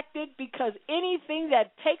distracted, because anything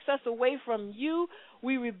that takes us away from you,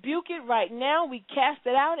 we rebuke it right now. We cast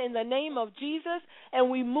it out in the name of Jesus,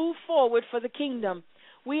 and we move forward for the kingdom.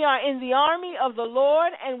 We are in the army of the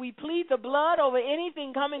Lord, and we plead the blood over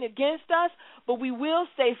anything coming against us, but we will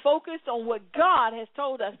stay focused on what God has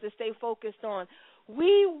told us to stay focused on.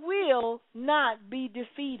 We will not be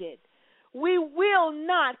defeated. We will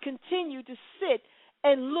not continue to sit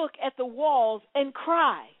and look at the walls and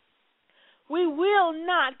cry. We will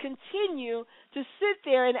not continue to sit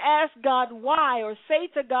there and ask God why, or say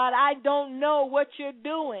to God, I don't know what you're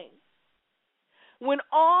doing, when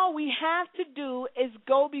all we have to do is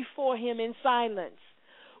go before Him in silence,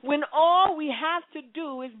 when all we have to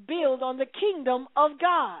do is build on the kingdom of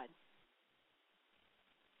God.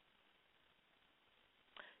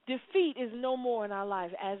 Defeat is no more in our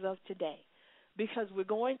life as of today, because we're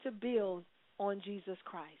going to build on Jesus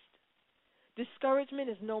Christ.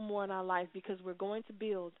 Discouragement is no more in our life, because we're going to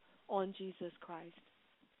build on Jesus Christ.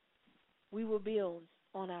 We will build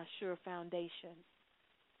on our sure foundation.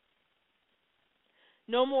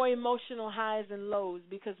 No more emotional highs and lows,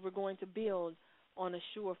 because we're going to build on a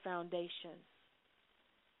sure foundation.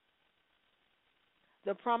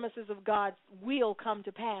 the promises of God will come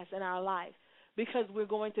to pass in our life because we're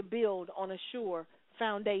going to build on a sure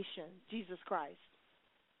foundation, Jesus Christ.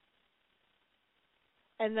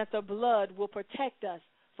 And that the blood will protect us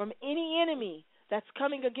from any enemy that's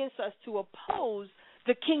coming against us to oppose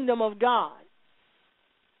the kingdom of God.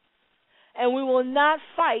 And we will not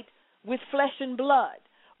fight with flesh and blood,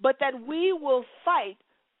 but that we will fight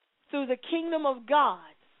through the kingdom of God.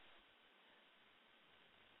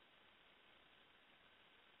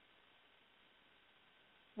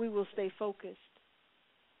 We will stay focused.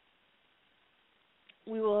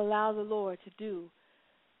 We will allow the Lord to do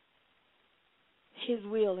His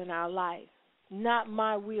will in our life. Not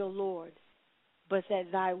my will, Lord, but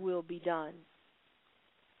that thy will be done.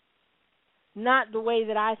 Not the way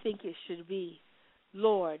that I think it should be,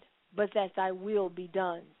 Lord, but that thy will be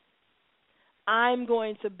done. I'm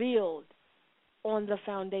going to build on the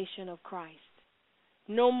foundation of Christ.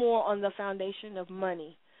 No more on the foundation of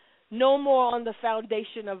money. No more on the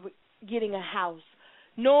foundation of getting a house.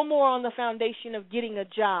 No more on the foundation of getting a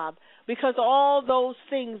job, because all those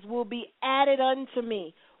things will be added unto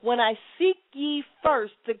me when I seek ye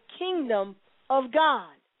first the kingdom of God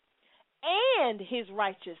and His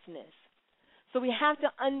righteousness. So we have to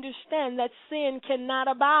understand that sin cannot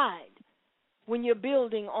abide when you're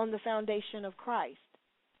building on the foundation of Christ.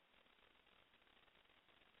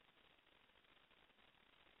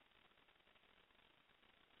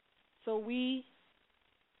 So we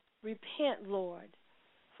repent, Lord,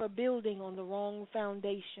 for building on the wrong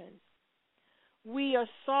foundation. We are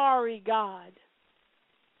sorry, God,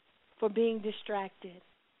 for being distracted.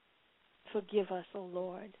 Forgive us, O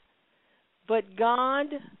Lord. But God,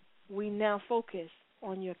 we now focus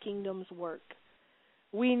on your kingdom's work.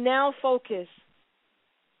 We now focus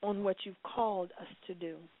on what you've called us to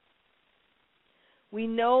do. We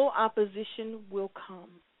know opposition will come.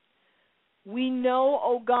 We know,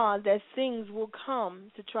 oh God, that things will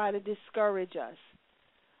come to try to discourage us.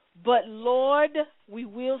 But Lord, we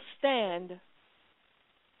will stand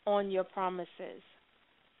on your promises.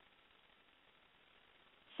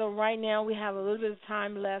 So right now we have a little bit of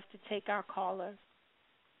time left to take our caller.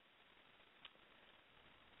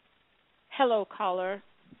 Hello, caller.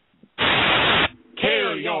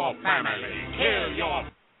 Kill your family. Kill your...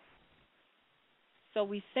 So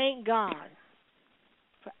we thank God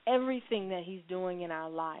for everything that He's doing in our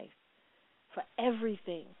life. For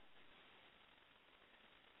everything.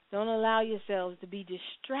 Don't allow yourselves to be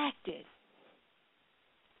distracted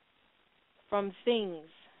from things,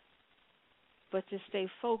 but to stay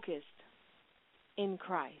focused in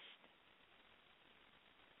Christ.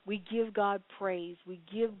 We give God praise. We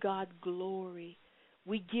give God glory.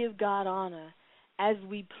 We give God honor as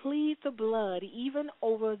we plead the blood even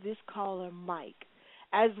over this caller, Mike,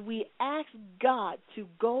 as we ask God to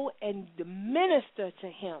go and minister to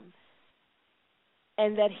him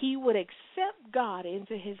and that he would accept God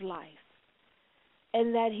into his life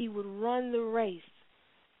and that he would run the race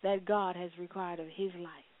that God has required of his life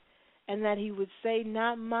and that he would say,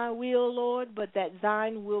 not my will, Lord, but that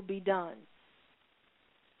thine will be done.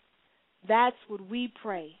 That's what we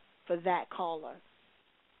pray for that caller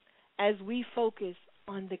as we focus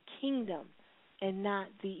on the kingdom and not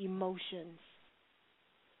the emotions.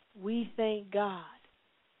 We thank God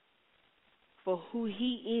for who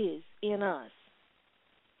he is in us.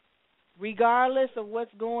 Regardless of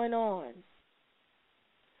what's going on,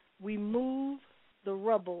 we move the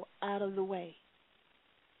rubble out of the way.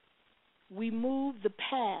 We move the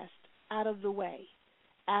past out of the way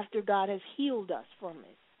after God has healed us from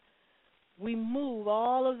it. We move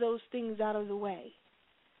all of those things out of the way,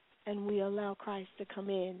 and we allow Christ to come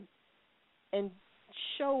in and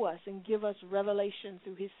show us and give us revelation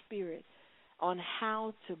through his Spirit on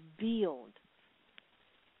how to build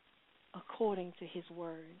according to his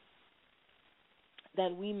word,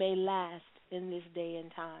 that we may last in this day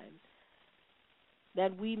and time,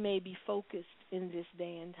 that we may be focused in this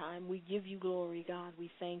day and time. We give you glory, God. We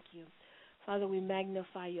thank you. Father, we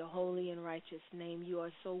magnify your holy and righteous name. You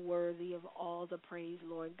are so worthy of all the praise,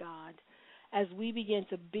 Lord God. As we begin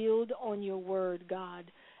to build on your word, God,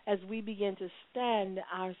 as we begin to stand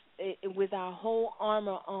with our whole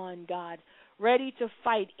armor on, God, ready to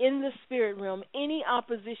fight in the spirit realm any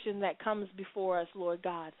opposition that comes before us, Lord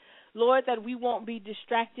God. Lord, that we won't be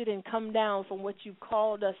distracted and come down from what you've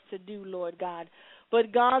called us to do, Lord God.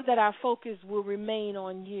 But, God, that our focus will remain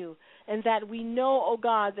on you and that we know, oh,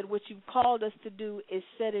 God, that what you've called us to do is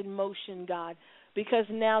set in motion, God, because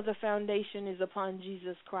now the foundation is upon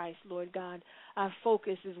Jesus Christ, Lord God. Our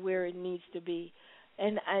focus is where it needs to be.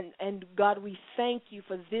 And God, we thank you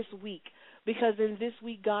for this week, because in this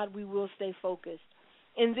week, God, we will stay focused.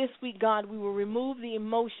 In this week, God, we will remove the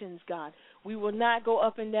emotions, God. We will not go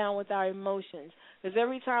up and down with our emotions. Because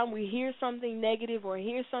every time we hear something negative or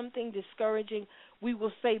hear something discouraging, we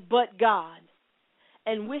will say, but God.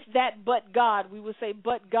 And with that but God, we will say,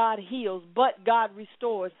 but God heals, but God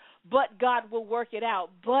restores, but God will work it out,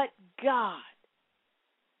 but God.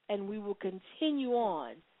 And we will continue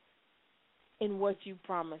on in what you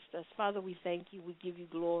promised us. Father, we thank you. We give you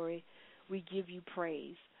glory. We give you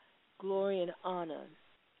praise, glory and honor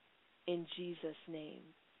in Jesus' name.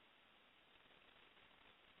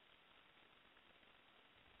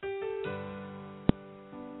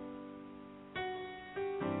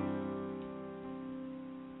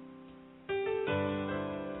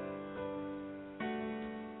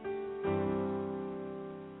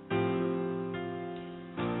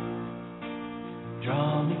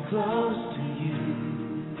 Draw me close to you.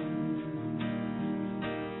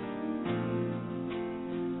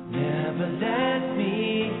 Never let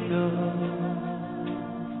me go.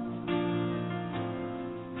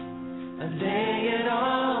 I lay it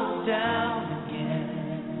all down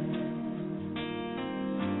again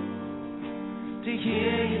to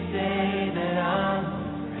hear you say that I'm a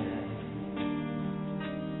friend.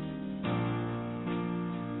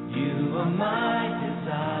 You are mine.